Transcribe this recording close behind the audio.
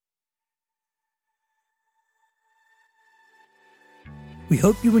We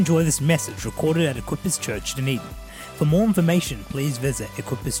hope you enjoy this message recorded at Equippers Church, Dunedin. For more information, please visit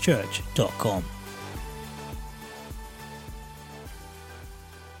equipperschurch.com.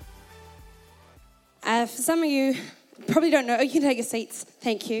 For some of you, probably don't know, you can take your seats.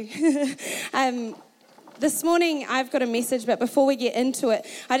 Thank you. This morning, I've got a message, but before we get into it,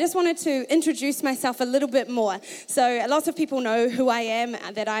 I just wanted to introduce myself a little bit more. So lots of people know who I am,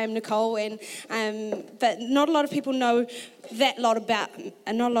 that I am Nicole, but not a lot of people know not a lot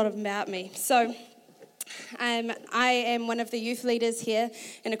about me. So I am one of the youth leaders here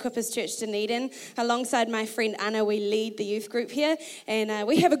in Equippers Church Dunedin. Alongside my friend Anna, we lead the youth group here, and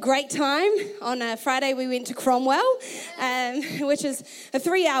we have a great time. On a Friday, we went to Cromwell, which is a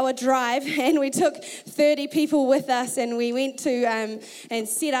 3-hour drive, and we took 30 people with us, and we went to and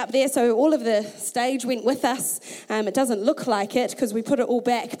set up there, so all of the stage went with us. It doesn't look like it because we put it all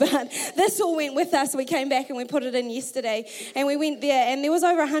back, but this all went with us. We came back and we put it in yesterday, and we went there, and there was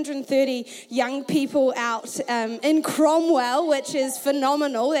over 130 young people out in Cromwell, which is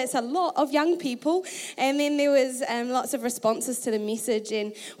phenomenal. That's a lot of young people. And then there was lots of responses to the message,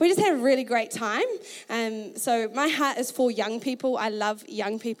 and we just had a really great time. So my heart is for young people. I love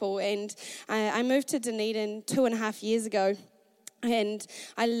young people, and I moved to Dunedin 2.5 years ago. And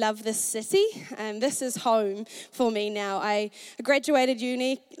I love this city. This is home for me now. I graduated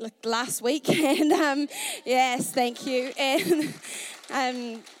uni last week, and yes, thank you.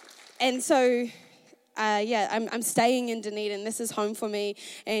 And so. I'm staying in Dunedin. This is home for me,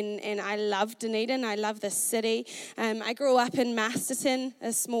 and I love Dunedin. I love this city. I grew up in Masterton,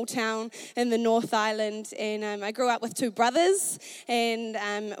 a small town in the North Island, and I grew up with 2 brothers,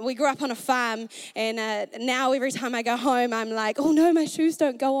 and we grew up on a farm, and now every time I go home, I'm like, oh no, my shoes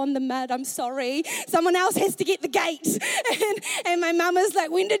don't go on the mud, I'm sorry. Someone else has to get the gate. And my mum is like,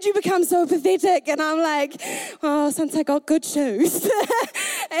 when did you become so pathetic? And I'm like, oh, since I got good shoes.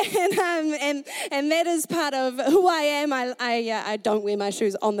 and that is part of who I am. I don't wear my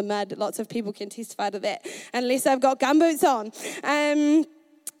shoes on the mud. Lots of people can testify to that, unless I've got gumboots on.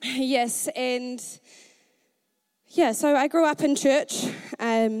 So I grew up in church.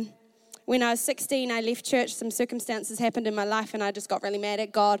 When I was 16, I left church. Some circumstances happened in my life, and I just got really mad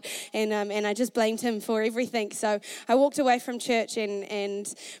at God, and I just blamed Him for everything. So I walked away from church, and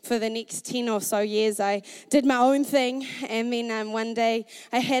for the next 10 or so years, I did my own thing. And then one day,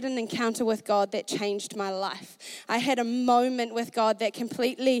 I had an encounter with God that changed my life. I had a moment with God that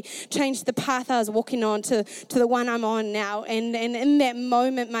completely changed the path I was walking on to the one I'm on now. And in that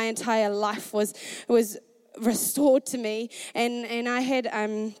moment, my entire life was restored to me, and I had.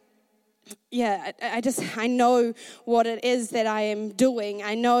 I know what it is that I am doing.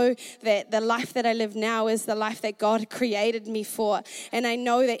 I know that the life that I live now is the life that God created me for. And I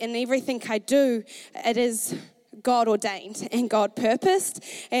know that in everything I do, it is God ordained and God purposed.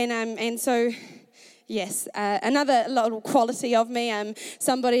 And so... Yes, another little quality of me.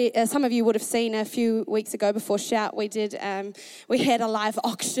 Some of you would have seen a few weeks ago before Shout. We had a live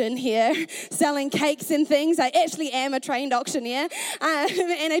auction here, selling cakes and things. I actually am a trained auctioneer,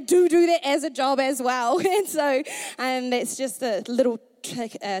 and I do that as a job as well. And so that's just a little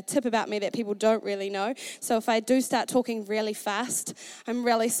tip about me that people don't really know. So if I do start talking really fast, I'm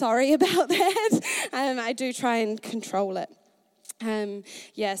really sorry about that. I do try and control it.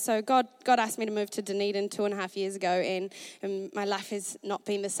 So God asked me to move to Dunedin 2.5 years ago, and my life has not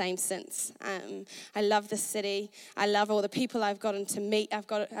been the same since. I love the city. I love all the people I've gotten to meet.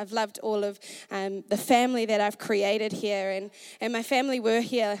 I've loved all of the family that I've created here, and my family were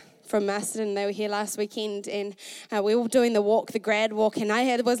here from Masterton. They were here last weekend, and we were doing the grad walk, and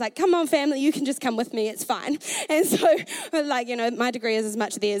I was like, come on family, you can just come with me, it's fine. And so my degree is as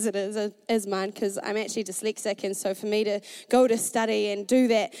much theirs as it is as mine, because I'm actually dyslexic, and so for me to go to study and do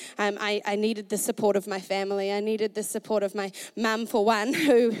that, I needed the support of my family. I needed the support of my mum, for one,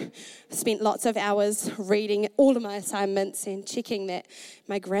 who spent lots of hours reading all of my assignments and checking that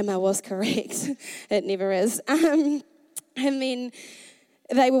my grammar was correct. It never is. And then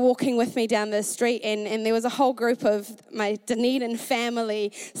they were walking with me down the street, and there was a whole group of my Dunedin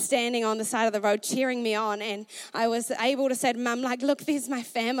family standing on the side of the road cheering me on, and I was able to say to Mum, look, there's my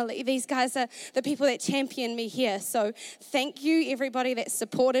family. These guys are the people that championed me here. So thank you, everybody that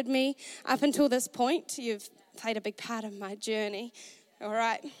supported me up until this point. You've played a big part of my journey. All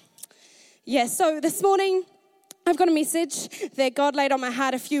right. So this morning, I've got a message that God laid on my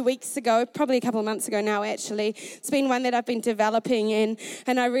heart a few weeks ago, probably a couple of months ago now, actually. It's been one that I've been developing, and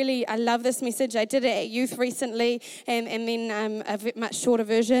I love this message. I did it at youth recently, and then a much shorter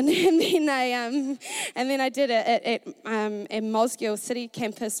version, and then I did it at Mosgiel City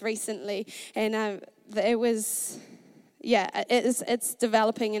campus recently, and it was it's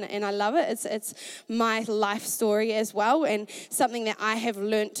developing and I love it. It's my life story as well, and something that I have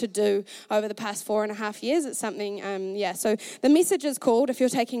learnt to do over the past 4.5 years. It's something, so the message is called, if you're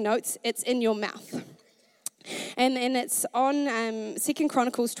taking notes, it's in your mouth. And it's on 2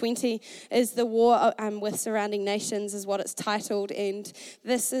 Chronicles 20 is the war with surrounding nations is what it's titled. And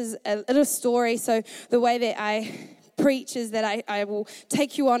this is a little story. So the way that I preach is that I will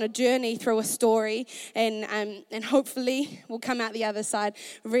take you on a journey through a story and hopefully we'll come out the other side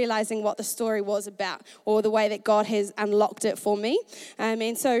realizing what the story was about or the way that God has unlocked it for me.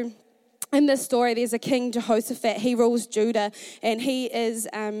 And so in this story, there's a king, Jehoshaphat. He rules Judah, and he is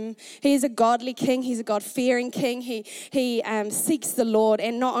a godly king. He's a God-fearing king. He seeks the Lord,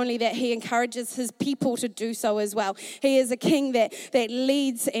 and not only that, he encourages his people to do so as well. He is a king that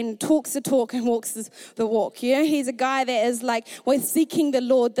leads and talks the talk and walks the walk. You know, he's a guy that is like, we're seeking the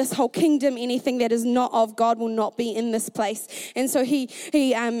Lord. This whole kingdom, anything that is not of God will not be in this place. And so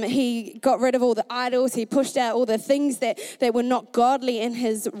he got rid of all the idols. He pushed out all the things that were not godly in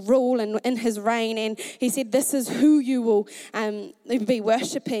his rule and in his reign, and he said, this is who you will be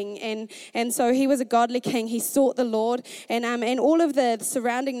worshipping. And so he was a godly king. He sought the Lord, and all of the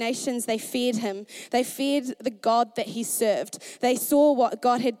surrounding nations, they feared him. They feared the God that he served. They saw what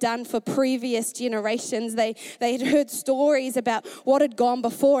God had done for previous generations. They had heard stories about what had gone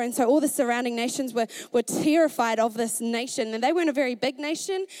before, and so all the surrounding nations were terrified of this nation. And they weren't a very big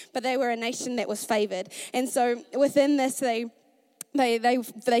nation, but they were a nation that was favored. And so within this,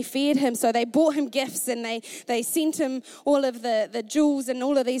 they feared him, so they bought him gifts and they sent him all of the jewels and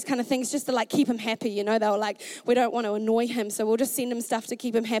all of these kind of things just to like keep him happy. You know, they were like, we don't want to annoy him, so we'll just send him stuff to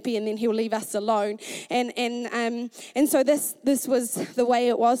keep him happy, and then he'll leave us alone. And so this was the way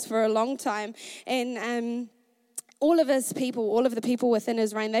it was for a long time. And all of the people within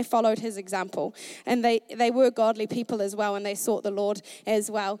his reign, they followed his example, and they were godly people as well, and they sought the Lord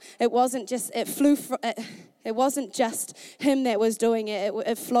as well. It wasn't just It wasn't just him that was doing it.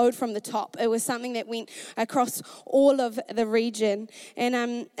 It flowed from the top. It was something that went across all of the region.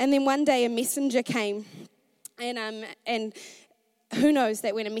 And then one day a messenger came, and who knows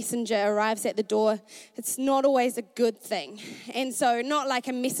that when a messenger arrives at the door, it's not always a good thing. And so not like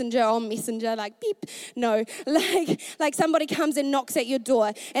a messenger on messenger, like beep. No, like somebody comes and knocks at your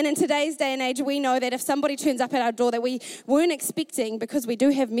door. And in today's day and age, we know that if somebody turns up at our door that we weren't expecting, because we do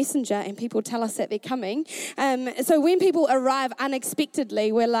have messenger and people tell us that they're coming. So when people arrive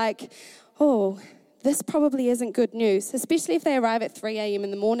unexpectedly, we're like, oh, this probably isn't good news, especially if they arrive at 3 a.m.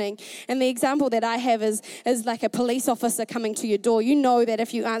 in the morning. And the example that I have is like a police officer coming to your door. You know that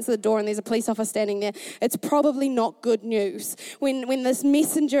if you answer the door and there's a police officer standing there, it's probably not good news. When this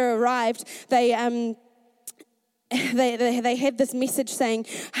messenger arrived, they had this message saying,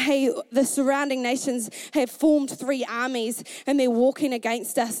 hey, the surrounding nations have formed 3 armies and they're walking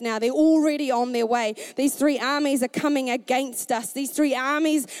against us now. They're already on their way. These 3 armies are coming against us. These 3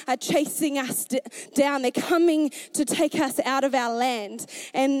 armies are chasing us down. They're coming to take us out of our land.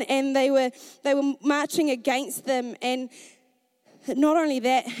 And they were marching against them. And not only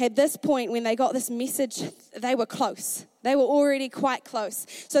that, at this point when they got this message, they were close. They were already quite close.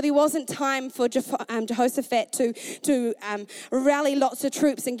 So there wasn't time for Jehoshaphat to rally lots of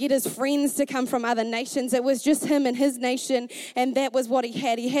troops and get his friends to come from other nations. It was just him and his nation, and that was what he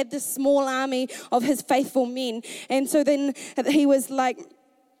had. He had this small army of his faithful men. And so then he was like,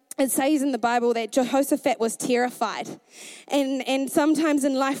 it says in the Bible that Jehoshaphat was terrified. And sometimes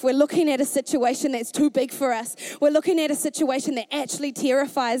in life we're looking at a situation that's too big for us. We're looking at a situation that actually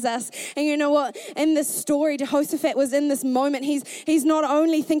terrifies us. And you know what? In this story, Jehoshaphat was in this moment. He's not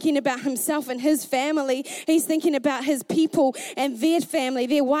only thinking about himself and his family, he's thinking about his people and their family,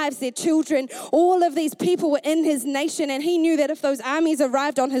 their wives, their children. All of these people were in his nation, and he knew that if those armies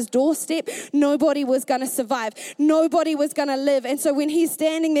arrived on his doorstep, nobody was going to survive. Nobody was going to live. And so when he's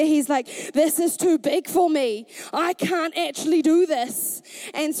standing there, he's like, this is too big for me. I can't actually do this.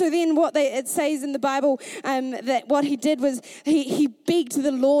 And so then it says in the Bible that what he did was he begged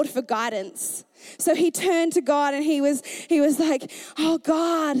the Lord for guidance. So he turned to God and he was like, oh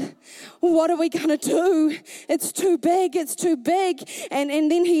God, what are we going to do? It's too big, it's too big. And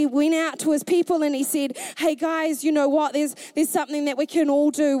then he went out to his people and he said, hey guys, you know what? There's something that we can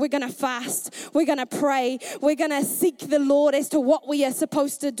all do. We're going to fast. We're going to pray. We're going to seek the Lord as to what we are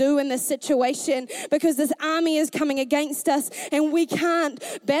supposed to do in this situation, because this army is coming against us and we can't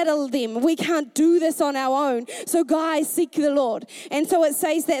battle them. We can't do this on our own. So guys, seek the Lord. And so it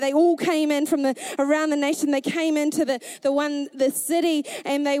says that they all came in from around the nation. They came into the city,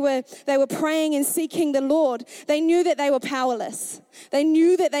 and they were praying and seeking the Lord. They knew that they were powerless. They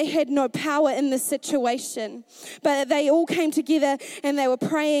knew that they had no power in this situation. But they all came together and they were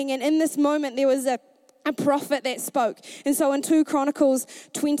praying. And in this moment, there was a prophet that spoke. And so in 2 Chronicles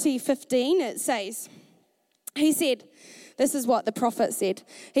 20:15, it says, he said, this is what the prophet said.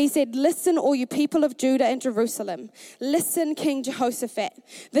 He said, "Listen, all you people of Judah and Jerusalem. Listen, King Jehoshaphat.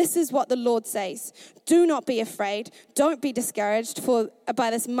 This is what the Lord says. Do not be afraid. Don't be discouraged by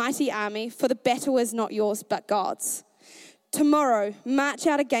this mighty army, for the battle is not yours, but God's. Tomorrow, march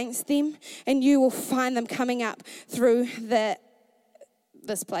out against them, and you will find them coming up through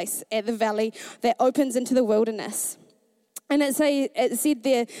this place at the valley that opens into the wilderness." And it said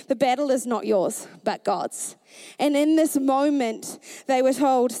there, the battle is not yours, but God's. And in this moment, they were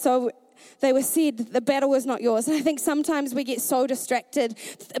told, they were said, the battle is not yours. And I think sometimes we get so distracted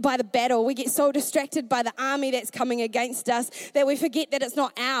by the battle. We get so distracted by the army that's coming against us that we forget that it's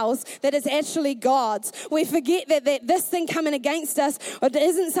not ours, that it's actually God's. We forget that this thing coming against us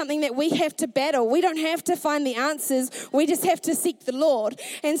isn't something that we have to battle. We don't have to find the answers. We just have to seek the Lord.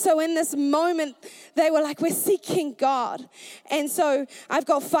 And so in this moment, they were like, we're seeking God. And so I've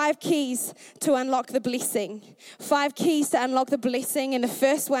got 5 keys to unlock the blessing. 5 keys to unlock the blessing. And the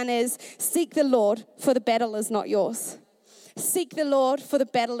first one is, seek the Lord, for the battle is not yours. Seek the Lord, for the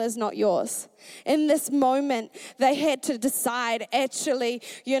battle is not yours. In this moment, they had to decide, actually,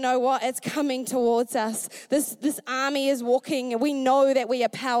 you know what, it's coming towards us. This army is walking. We know that we are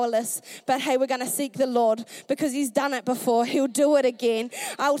powerless, but hey, we're going to seek the Lord because he's done it before. He'll do it again.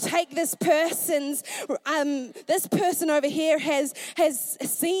 I'll take this person over here has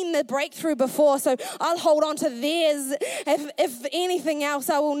seen the breakthrough before, so I'll hold on to theirs. If anything else,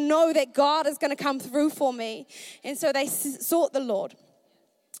 I will know that God is going to come through for me. And so they sought the Lord.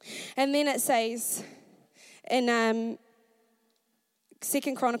 And then it says in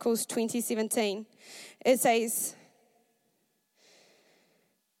 2 Chronicles 20:17, it says,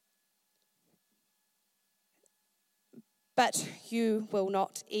 "But you will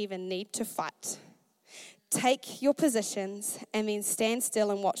not even need to fight. Take your positions and then stand still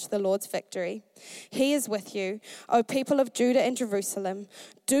and watch the Lord's victory. He is with you, O people of Judah and Jerusalem.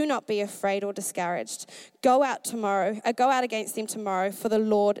 Do not be afraid or discouraged. Go out against them tomorrow, for the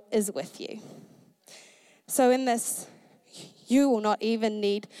Lord is with you." So in this, you will not even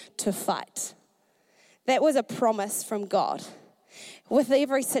need to fight. That was a promise from God. With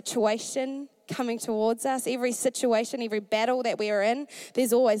every situation coming towards us, every situation, every battle that we are in,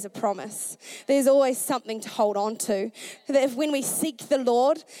 there's always a promise. There's always something to hold on to. That if when we seek the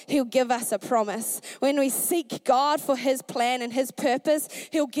Lord, he'll give us a promise. When we seek God for his plan and his purpose,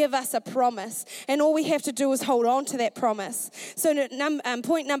 he'll give us a promise. And all we have to do is hold on to that promise. So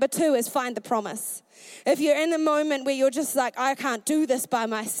point number 2 is find the promise. If you're in a moment where you're just like, I can't do this by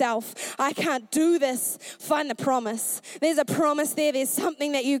myself, I can't do this, find the promise. There's a promise there. There's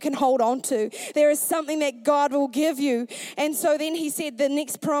something that you can hold on to. There is something that God will give you. And so then he said the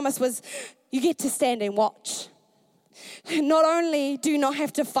next promise was, you get to stand and watch. Not only do you not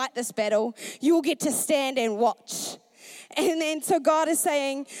have to fight this battle, you will get to stand and watch. And then so God is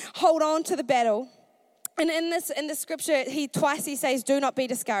saying, hold on to the battle. And in the scripture, he says, do not be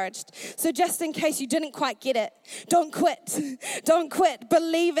discouraged. So just in case you didn't quite get it, don't quit. Don't quit.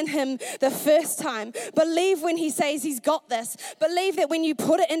 Believe in him the first time. Believe when he says he's got this. Believe that when you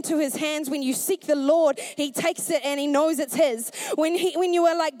put it into his hands, when you seek the Lord, he takes it and he knows it's his. When you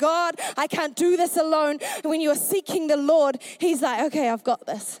are like, God, I can't do this alone. When you are seeking the Lord, he's like, okay, I've got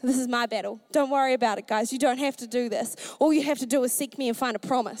this. This is my battle. Don't worry about it, guys. You don't have to do this. All you have to do is seek me and find a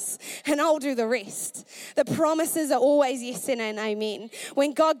promise, and I'll do the rest. The promises are always yes and an amen.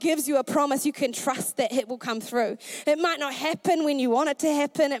 When God gives you a promise, you can trust that it will come through. It might not happen when you want it to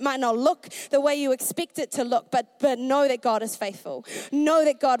happen. It might not look the way you expect it to look, but know that God is faithful. Know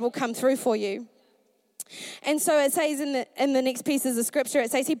that God will come through for you. And so it says in the next pieces of scripture,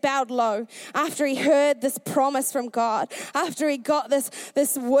 it says he bowed low after he heard this promise from God. After he got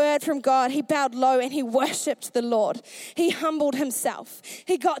this word from God, he bowed low and he worshipped the Lord. He humbled himself.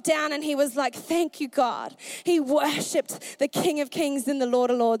 He got down and he was like, thank you, God. He worshipped the King of Kings and the Lord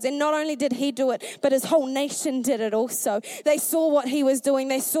of Lords. And not only did he do it, but his whole nation did it also. They saw what he was doing.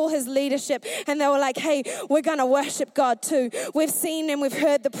 They saw his leadership and they were like, hey, we're going to worship God too. We've seen and we've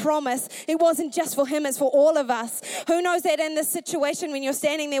heard the promise. It wasn't just for him, it's for all of us. Who knows that in this situation when you're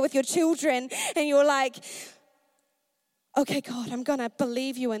standing there with your children and you're like, okay, God, I'm going to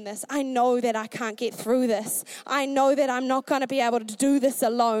believe you in this. I know that I can't get through this. I know that I'm not going to be able to do this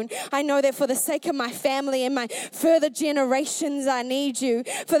alone. I know that for the sake of my family and my further generations, I need you.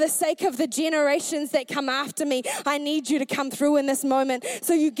 For the sake of the generations that come after me, I need you to come through in this moment.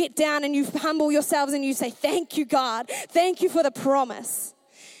 So you get down and you humble yourselves and you say, thank you, God. Thank you for the promise.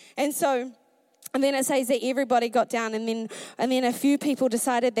 And then it says that everybody got down, and then a few people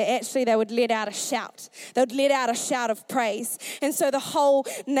decided that actually they would let out a shout. They would let out a shout of praise. And so the whole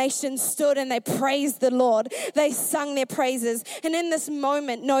nation stood and they praised the Lord. They sung their praises. And in this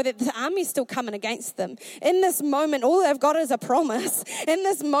moment, know that the army's still coming against them. In this moment, all they've got is a promise. In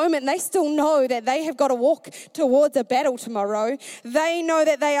this moment, they still know that they have got to walk towards a battle tomorrow. They know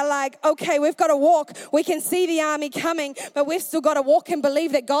that they are like, okay, we've got to walk. We can see the army coming, but we've still got to walk and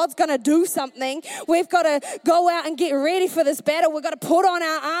believe that God's going to do something. We've got to go out and get ready for this battle. We've got to put on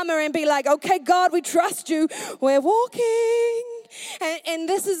our armor and be like, okay, God, we trust you. We're walking. And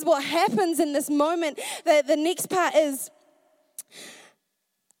this is what happens in this moment. The next part is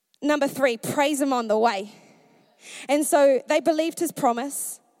number 3, praise him on the way. And so they believed his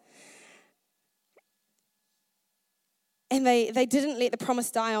promise. And they didn't let the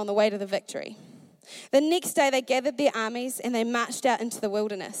promise die on the way to the victory. The next day they gathered their armies and they marched out into the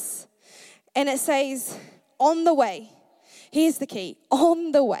wilderness. And it says, on the way, here's the key,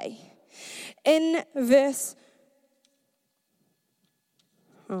 on the way. In verse,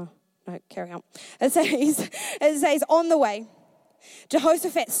 carry on. It says, on the way,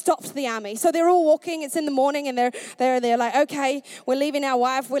 Jehoshaphat stopped the army. So they're all walking. It's in the morning, and they're like, okay, we're leaving our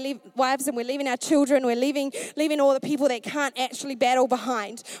wives, and we're leaving our children. We're leaving all the people that can't actually battle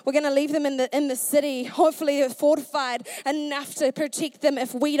behind. We're going to leave them in the city. Hopefully, they're fortified enough to protect them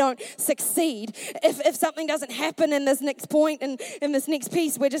if we don't succeed. If something doesn't happen in this next point and in this next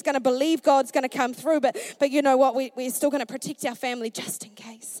piece, we're just going to believe God's going to come through. But you know what? We're still going to protect our family just in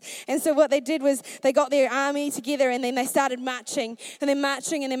case. And so what they did was they got their army together, and then they started marching. And they're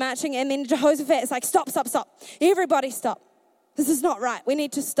marching and they're marching. And then Jehoshaphat is like, stop. Everybody stop. This is not right. We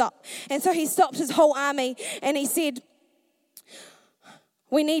need to stop. And so he stopped his whole army and he said,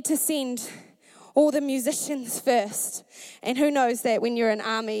 we need to send all the musicians first. And who knows that when you're an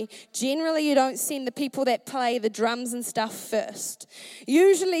army, generally you don't send the people that play the drums and stuff first.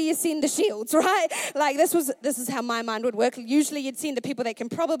 Usually you send the shields, right? Like this is how my mind would work. Usually you'd send the people that can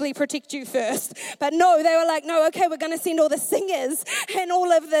probably protect you first. But no, they were like, no, okay, we're going to send all the singers and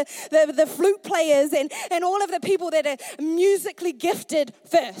all of the flute players and all of the people that are musically gifted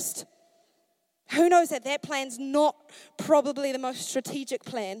first. Who knows that plan's not probably the most strategic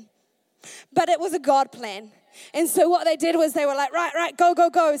plan. But it was a God plan. And so what they did was they were like, right, go.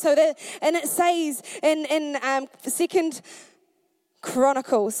 So and it says in 2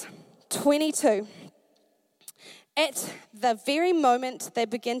 Chronicles 22, at the very moment they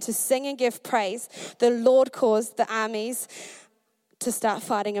begin to sing and give praise, the Lord caused the armies to start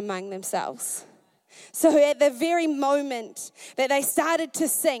fighting among themselves. So at the very moment that they started to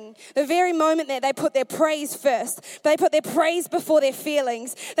sing, the very moment that they put their praise first, they put their praise before their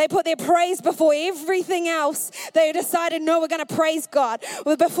feelings, they put their praise before everything else, they decided, no, we're going to praise God.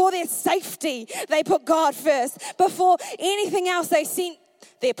 Well, before their safety, they put God first. Before anything else, they sent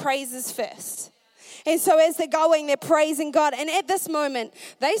their praises first. And so as they're going, they're praising God. And at this moment,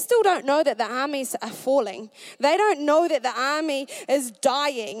 they still don't know that the armies are falling. They don't know that the army is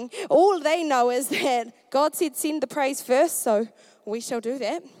dying. All they know is that God said, send the praise first, so we shall do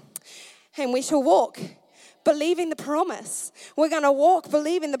that. And we shall walk, believing the promise. We're going to walk,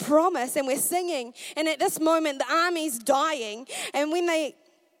 believing the promise, and we're singing. And at this moment, the army's dying. And when they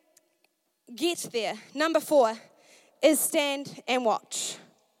get there, number 4 is stand and watch.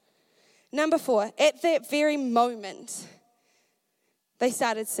 Number 4, at that very moment, they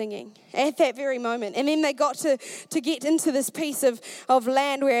started singing. At that very moment. And then they got to get into this piece of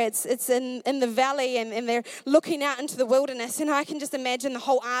land where it's in the valley and they're looking out into the wilderness. And I can just imagine the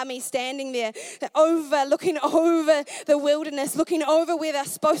whole army standing there, looking over the wilderness, looking over where they're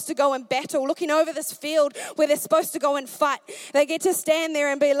supposed to go and battle, looking over this field where they're supposed to go and fight. They get to stand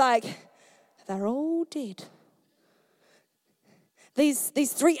there and be like, they're all dead.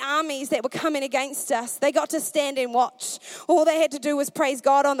 These 3 armies that were coming against us, they got to stand and watch. All they had to do was praise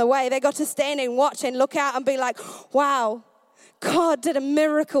God on the way. They got to stand and watch and look out and be like, wow, God did a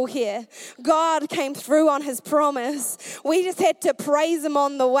miracle here. God came through on his promise. We just had to praise him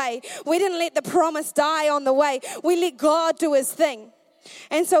on the way. We didn't let the promise die on the way. We let God do his thing.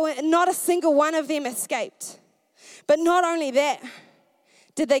 And so not a single one of them escaped. But not only that,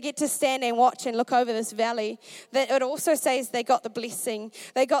 Did they get to stand and watch and look over this valley? That it also says they got the blessing,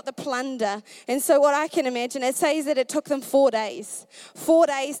 they got the plunder. And so what I can imagine, it says that it took them 4 days. 4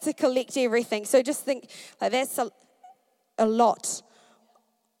 days to collect everything. So just think, like that's a lot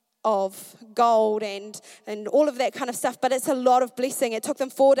of gold and all of that kind of stuff, but it's a lot of blessing. It took them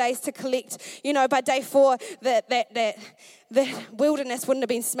 4 days to collect. By day 4, the wilderness wouldn't have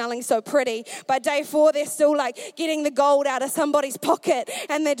been smelling so pretty. By day 4, they're still like getting the gold out of somebody's pocket,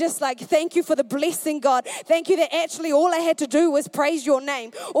 and they're just like, thank you for the blessing, God. Thank you that actually all I had to do was praise your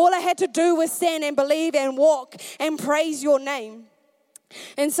name. All I had to do was stand and believe and walk and praise your name.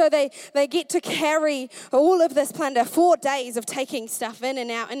 And so they get to carry all of this plunder, 4 days of taking stuff in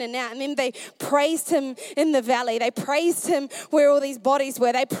and out, and then they praised him in the valley. They praised him where all these bodies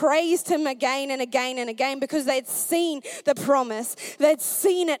were. They praised him again and again and again because they'd seen the promise. They'd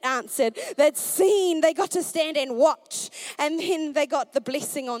seen it answered. They got to stand and watch, and then they got the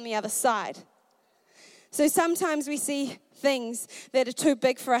blessing on the other side. So sometimes we see things that are too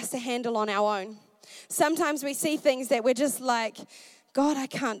big for us to handle on our own. Sometimes we see things that we're just like, God, I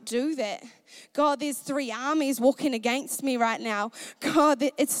can't do that. God, there's 3 armies walking against me right now. God,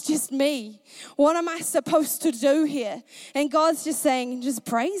 it's just me. What am I supposed to do here? And God's just saying, just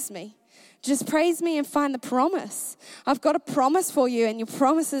praise me. Just praise me and find the promise. I've got a promise for you, and your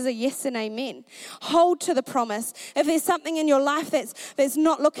promises are yes and amen. Hold to the promise. If there's something in your life that's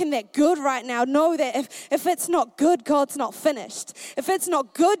not looking that good right now, know that if it's not good, God's not finished. If it's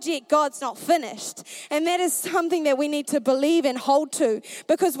not good yet, God's not finished. And that is something that we need to believe and hold to,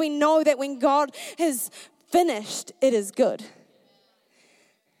 because we know that when God is finished, it is good.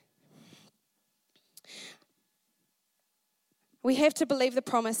 We have to believe the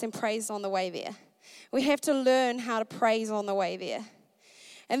promise and praise on the way there. We have to learn how to praise on the way there.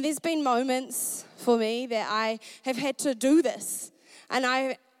 And there's been moments for me that I have had to do this. And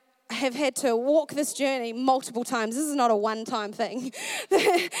I have had to walk this journey multiple times. This is not a one-time thing.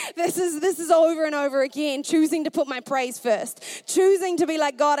 This is over and over again, choosing to put my praise first. Choosing to be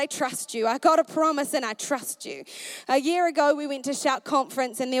like, God, I trust you. I got a promise and I trust you. A year ago, we went to Shout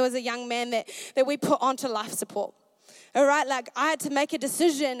Conference, and there was a young man that we put onto life support. All right, like I had to make a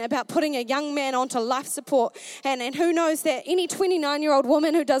decision about putting a young man onto life support. And who knows that any 29-year-old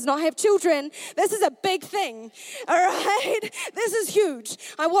woman who does not have children, this is a big thing. All right, this is huge.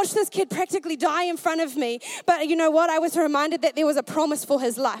 I watched this kid practically die in front of me. But you know what? I was reminded that there was a promise for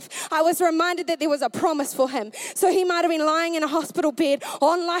his life. I was reminded that there was a promise for him. So he might have been lying in a hospital bed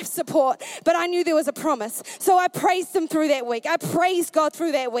on life support, but I knew there was a promise. So I praised him through that week. I praised God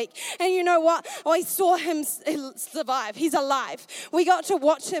through that week. And you know what? I saw him survive. He's alive. We got to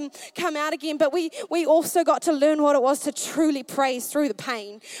watch him come out again, but we also got to learn what it was to truly praise through the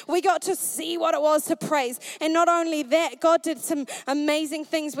pain. We got to see what it was to praise. And not only that, God did some amazing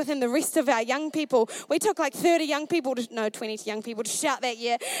things within the rest of our young people. We took like 20 young people to shout that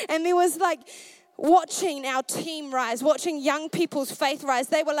year. And there was like, watching our team rise, watching young people's faith rise.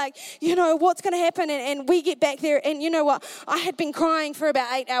 They were like, what's going to happen? And we get back there, and you know what? I had been crying for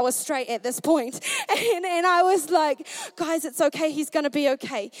about 8 hours straight at this point. And I was like, guys, it's okay. He's going to be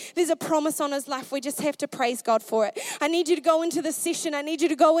okay. There's a promise on his life. We just have to praise God for it. I need you to go into the session. I need you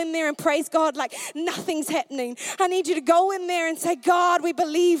to go in there and praise God like nothing's happening. I need you to go in there and say, God, we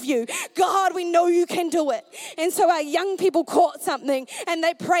believe you. God, we know you can do it. And so our young people caught something, and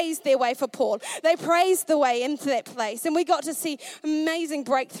they praised their way for Paul. They praised the way into that place, and we got to see amazing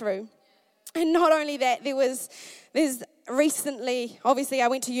breakthrough. And not only that, there's recently, obviously I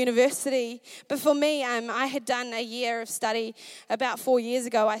went to university, but for me, I had done a year of study about 4 years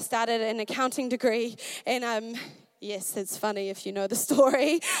ago. I started an accounting degree, and yes, it's funny if you know the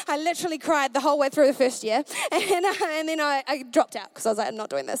story. I literally cried the whole way through the first year, and then I dropped out because I was like, I'm not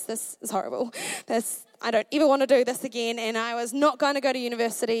doing this. This is horrible. I don't ever want to do this again, and I was not going to go to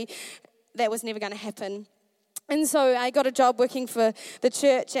university. That was never going to happen. And so I got a job working for the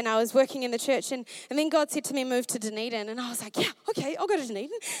church, and I was working in the church, and then God said to me, move to Dunedin. And I was like, yeah, okay, I'll go to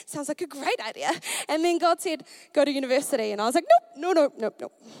Dunedin. Sounds like a great idea. And then God said, go to university. And I was like,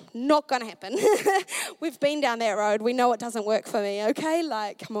 nope, not going to happen. We've been down that road. We know it doesn't work for me, okay?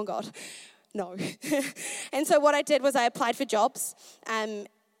 Like, come on, God. No. And so what I did was I applied for jobs.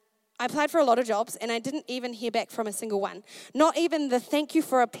 I applied for a lot of jobs, and I didn't even hear back from a single one. Not even the thank you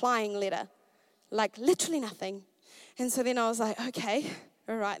for applying letter. Like, literally nothing. And so then I was like, okay,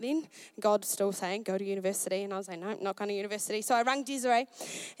 all right then. God's still saying, go to university. And I was like, no, not going to university. So I rang Desiree,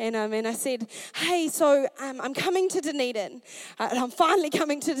 and I said, hey, so I'm coming to Dunedin. I'm finally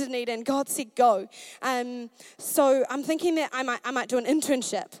coming to Dunedin. God said, go. So I'm thinking that I might do an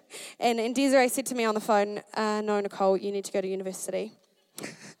internship. And Desiree said to me on the phone, no, Nicole, you need to go to university.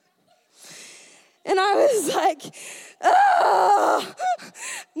 And I was like, oh,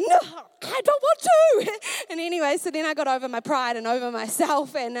 no, I don't want to. And anyway, so then I got over my pride and over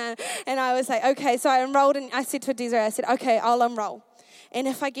myself. And I was like, okay. So I enrolled, and I said to Desiree, I said, okay, I'll enroll. And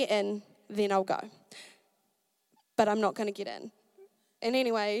if I get in, then I'll go. But I'm not going to get in. And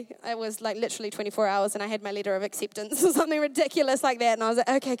anyway, it was like literally 24 hours and I had my letter of acceptance or something ridiculous like that. And I was like,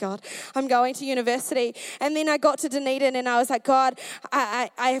 okay, God, I'm going to university. And then I got to Dunedin and I was like, God,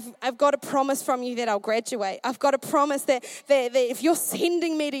 I've got a promise from you that I'll graduate. I've got a promise that if you're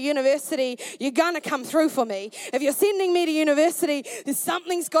sending me to university, you're going to come through for me. If you're sending me to university, then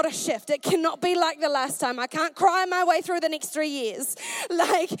something's got to shift. It cannot be like the last time. I can't cry my way through the next 3 years.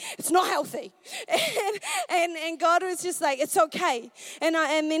 Like, it's not healthy. And God was just like, it's okay. And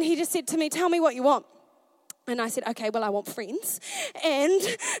then he just said to me, tell me what you want. And I said, okay, well, I want friends. And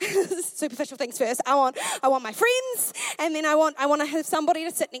superficial things first. I want my friends. And then I want to have somebody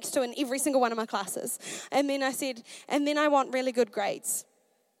to sit next to in every single one of my classes. And then I said, and then I want really good grades.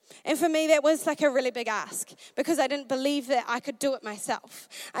 And for me, that was like a really big ask because I didn't believe that I could do it myself.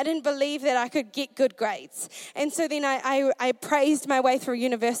 I didn't believe that I could get good grades. And so then I praised my way through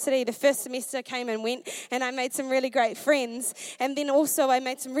university. The first semester came and went, and I made some really great friends. And then also I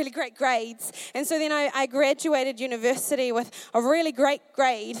made some really great grades. And so then I graduated university with a really great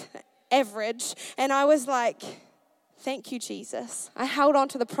grade, average. And I was like, thank you, Jesus. I held on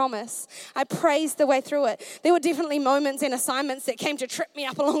to the promise. I praised the way through it. There were definitely moments and assignments that came to trip me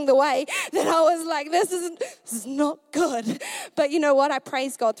up along the way that I was like, this is not good. But you know what? I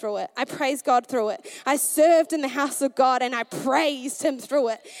praised God through it. I praised God through it. I served in the house of God and I praised him through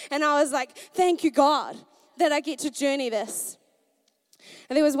it. And I was like, thank you, God, that I get to journey this.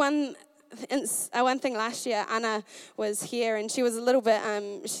 And there was one thing last year. Anna was here and she was a little bit,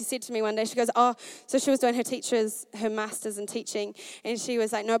 she said to me one day, she goes, so she was doing her master's in teaching, and she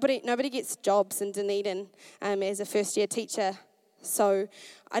was like, nobody gets jobs in Dunedin as a first year teacher, so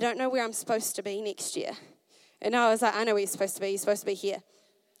I don't know where I'm supposed to be next year. And I was like, I know where you're supposed to be here.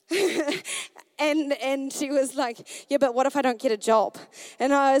 And she was like, yeah, but what if I don't get a job?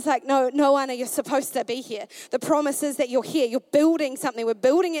 And I was like, no, Anna, you're supposed to be here. The promise is that you're here. You're building something. We're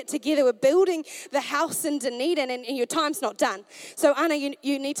building it together. We're building the house in Dunedin, and your time's not done. So, Anna,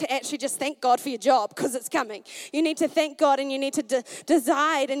 you need to actually just thank God for your job because it's coming. You need to thank God, and you need to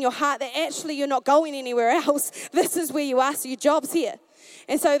decide in your heart that actually you're not going anywhere else. This is where you are, so your job's here.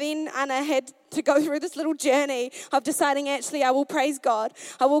 And so then Anna had to go through this little journey of deciding, actually, I will praise God.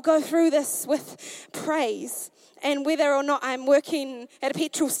 I will go through this with praise. And whether or not I'm working at a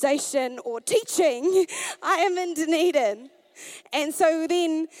petrol station or teaching, I am in Dunedin. And so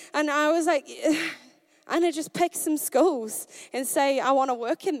then, and I was like, Anna, just pick some schools and say, I want to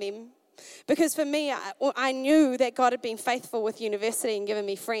work in them. Because for me, I knew that God had been faithful with university and given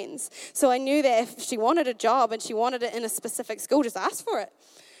me friends. So I knew that if she wanted a job and she wanted it in a specific school, just ask for it.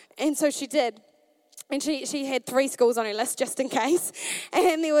 And so she did. And she had 3 schools on her list just in case.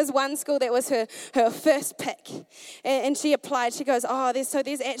 And there was one school that was her first pick. And she applied. She goes,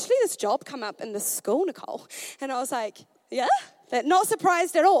 there's actually this job come up in this school, Nicole. And I was like, yeah? Not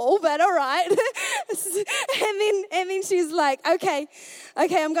surprised at all, but all right. and then she's like, okay,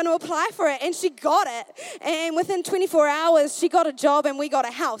 I'm going to apply for it. And she got it. And within 24 hours, she got a job and we got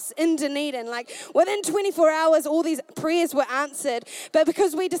a house in Dunedin. Like within 24 hours, all these prayers were answered. But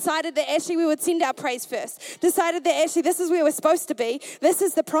because we decided that actually we would send our praise first, decided that actually this is where we're supposed to be. This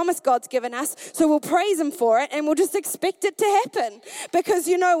is the promise God's given us. So we'll praise him for it and we'll just expect it to happen. Because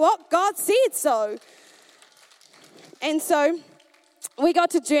you know what? God said so. And so we got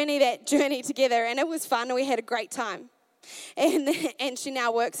to journey that journey together, and it was fun, and we had a great time. And she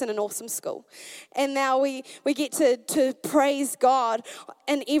now works in an awesome school. And now we get to praise God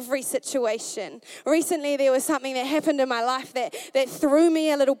in every situation. Recently, there was something that happened in my life that threw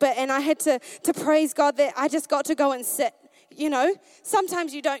me a little bit, and I had to praise God that I just got to go and sit. You know,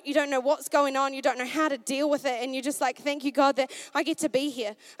 sometimes you don't know what's going on. You don't know how to deal with it. And you're just like, thank you, God, that I get to be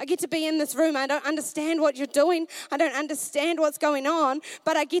here. I get to be in this room. I don't understand what you're doing. I don't understand what's going on,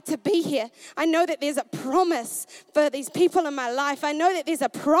 but I get to be here. I know that there's a promise for these people in my life. I know that there's a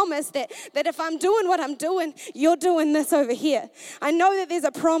promise that if I'm doing what I'm doing, you're doing this over here. I know that there's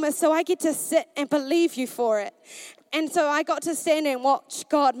a promise, so I get to sit and believe you for it. And so I got to stand and watch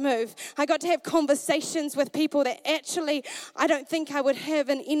God move. I got to have conversations with people that actually I don't think I would have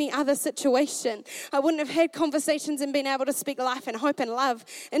in any other situation. I wouldn't have had conversations and been able to speak life and hope and love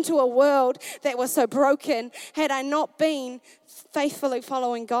into a world that was so broken had I not been faithfully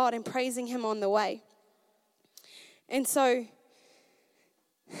following God and praising him on the way. And so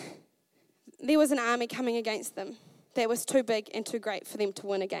there was an army coming against them. that was too big and too great for them to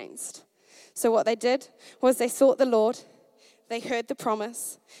win against. So what they did was they sought the Lord, they heard the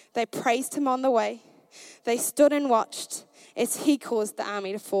promise, they praised him on the way, they stood and watched as he caused the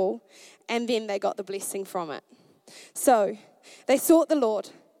army to fall, and then they got the blessing from it. So they sought the Lord,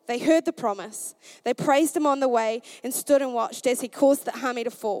 they heard the promise, they praised him on the way and stood and watched as he caused the army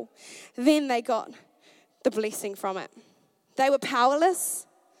to fall. Then they got the blessing from it. They were powerless,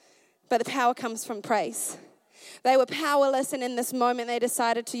 but the power comes from praise. They were powerless, and in this moment they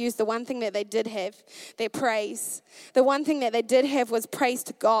decided to use the one thing that they did have, their praise. The one thing that they did have was praise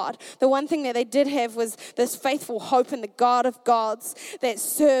to God. The one thing that they did have was this faithful hope in the God of gods that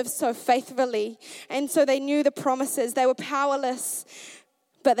serves so faithfully. And so they knew the promises. They were powerless,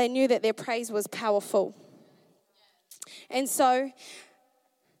 but they knew that their praise was powerful. And so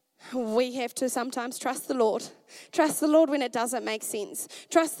we have to sometimes trust the Lord. Trust the Lord when it doesn't make sense.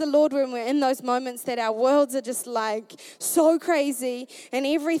 Trust the Lord when we're in those moments that our worlds are just like so crazy and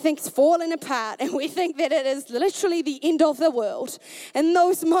everything's falling apart and we think that it is literally the end of the world. In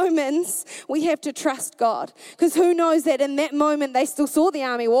those moments, we have to trust God, because who knows that in that moment they still saw the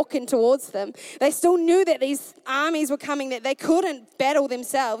army walking towards them. They still knew that these armies were coming, that they couldn't battle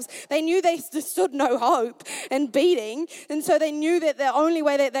themselves. They knew they stood no hope in beating, and so they knew that the only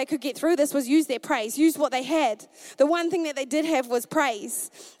way that they could get through this was use their praise, use what they had. The one thing that they did have was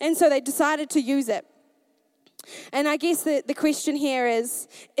praise. And so they decided to use it. And I guess the question here is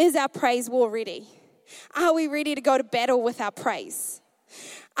our praise war ready? Are we ready to go to battle with our praise?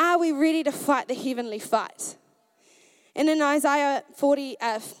 Are we ready to fight the heavenly fight? And in Isaiah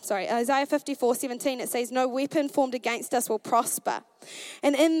 54:17, it says, "No weapon formed against us will prosper."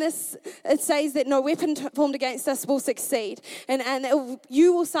 And in this, it says that no weapon formed against us will succeed. And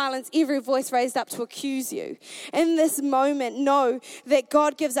you will silence every voice raised up to accuse you. In this moment, know that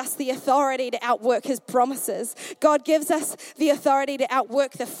God gives us the authority to outwork his promises. God gives us the authority to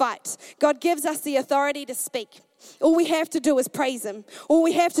outwork the fight. God gives us the authority to speak. All we have to do is praise him. All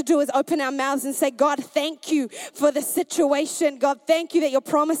we have to do is open our mouths and say, God, thank you for the situation. God, thank you that your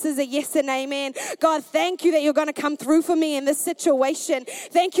promises are yes and amen. God, thank you that you're going to come through for me in this situation.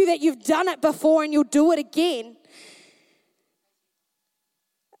 Thank you that you've done it before and you'll do it again.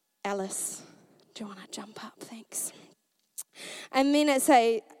 Alice, do you want to jump up? Thanks. And then it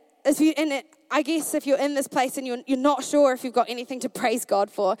say, I guess if you're in this place and you're not sure if you've got anything to praise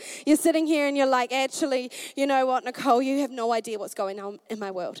God for, you're sitting here and you're like, actually, you know what, Nicole, you have no idea what's going on in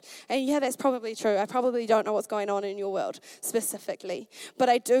my world. And yeah, that's probably true. I probably don't know what's going on in your world specifically. But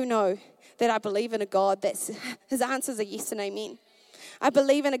I do know that I believe in a God that's, his answers are yes and amen. I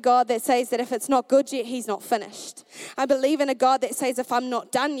believe in a God that says that if it's not good yet, he's not finished. I believe in a God that says if I'm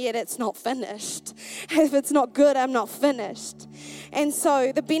not done yet, it's not finished. If it's not good, I'm not finished. And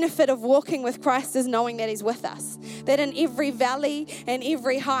so the benefit of walking with Christ is knowing that he's with us. That in every valley and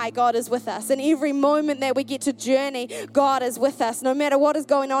every high, God is with us. In every moment that we get to journey, God is with us. No matter what is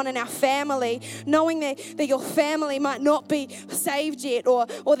going on in our family, knowing that your family might not be saved yet, or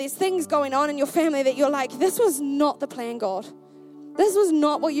there's things going on in your family that you're like, this was not the plan, God. This was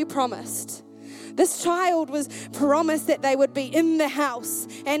not what you promised. This child was promised that they would be in the house,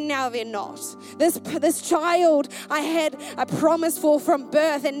 and now they're not. This child I had a promise for from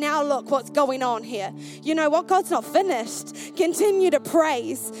birth, and now look what's going on here. You know what? God's not finished. Continue to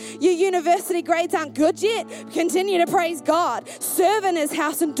praise. Your university grades aren't good yet. Continue to praise God. Serve in his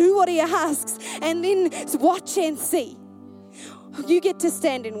house and do what he asks, and then watch and see. You get to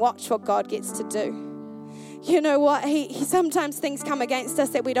stand and watch what God gets to do. You know what? He sometimes things come against us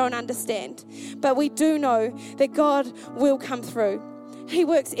that we don't understand. But we do know that God will come through. He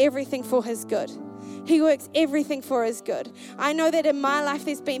works everything for his good. He works everything for his good. I know that in my life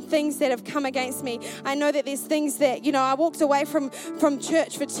there's been things that have come against me. I know that there's things that, I walked away from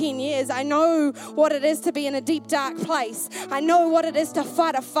church for 10 years. I know what it is to be in a deep, dark place. I know what it is to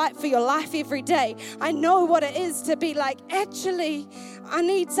fight a fight for your life every day. I know what it is to be like, actually, I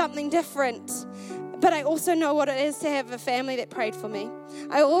need something different. But I also know what it is to have a family that prayed for me.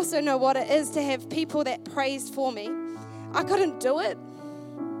 I also know what it is to have people that praised for me. I couldn't do it.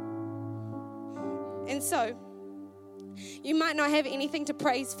 And so, you might not have anything to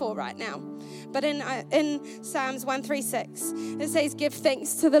praise for right now. But in Psalms 136, it says, give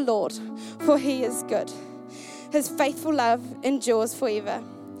thanks to the Lord, for he is good. His faithful love endures forever.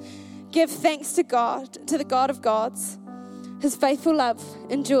 Give thanks to God, to the God of gods. His faithful love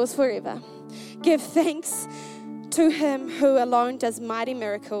endures forever. Give thanks to him who alone does mighty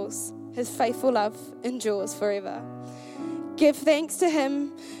miracles. His faithful love endures forever. Give thanks to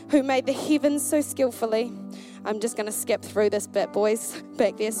him who made the heavens so skillfully, I'm just going to skip through this bit, boys,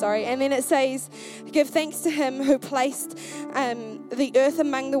 back there, sorry. And then it says, give thanks to him who placed the earth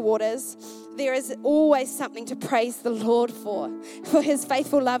among the waters. There is always something to praise the Lord for his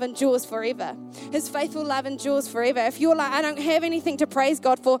faithful love endures forever. His faithful love endures forever. If you're like, I don't have anything to praise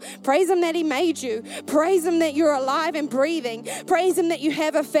God for, praise him that he made you. Praise him that you're alive and breathing. Praise him that you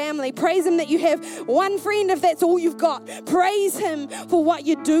have a family. Praise him that you have one friend if that's all you've got. Praise him for what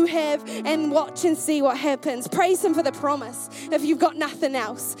you do have and watch and see what happens. Praise him for the promise. If you've got nothing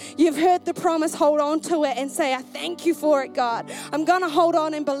else, you've heard the promise, hold on to it and say, I thank you for it, God. I'm going to hold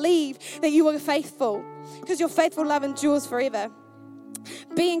on and believe that you are faithful, because your faithful love endures forever.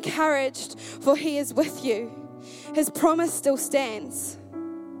 Be encouraged, for he is with you. His promise still stands.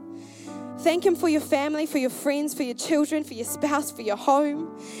 Thank him for your family, for your friends, for your children, for your spouse, for your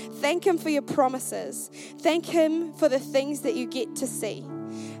home. Thank him for your promises. Thank him for the things that you get to see.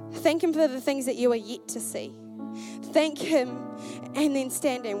 Thank him for the things that you are yet to see. Thank him and then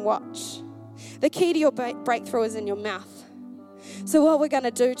stand and watch. The key to your breakthrough is in your mouth. So what we're going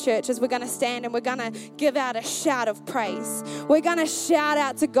to do, church, is we're going to stand and we're going to give out a shout of praise. We're going to shout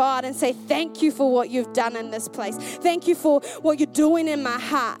out to God and say, thank you for what you've done in this place. Thank you for what you're doing in my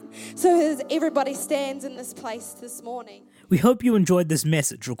heart. So as everybody stands in this place this morning. We hope you enjoyed this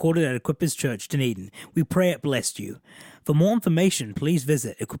message recorded at Equippers Church, Dunedin. We pray it blessed you. For more information, please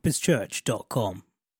visit equipperschurch.com.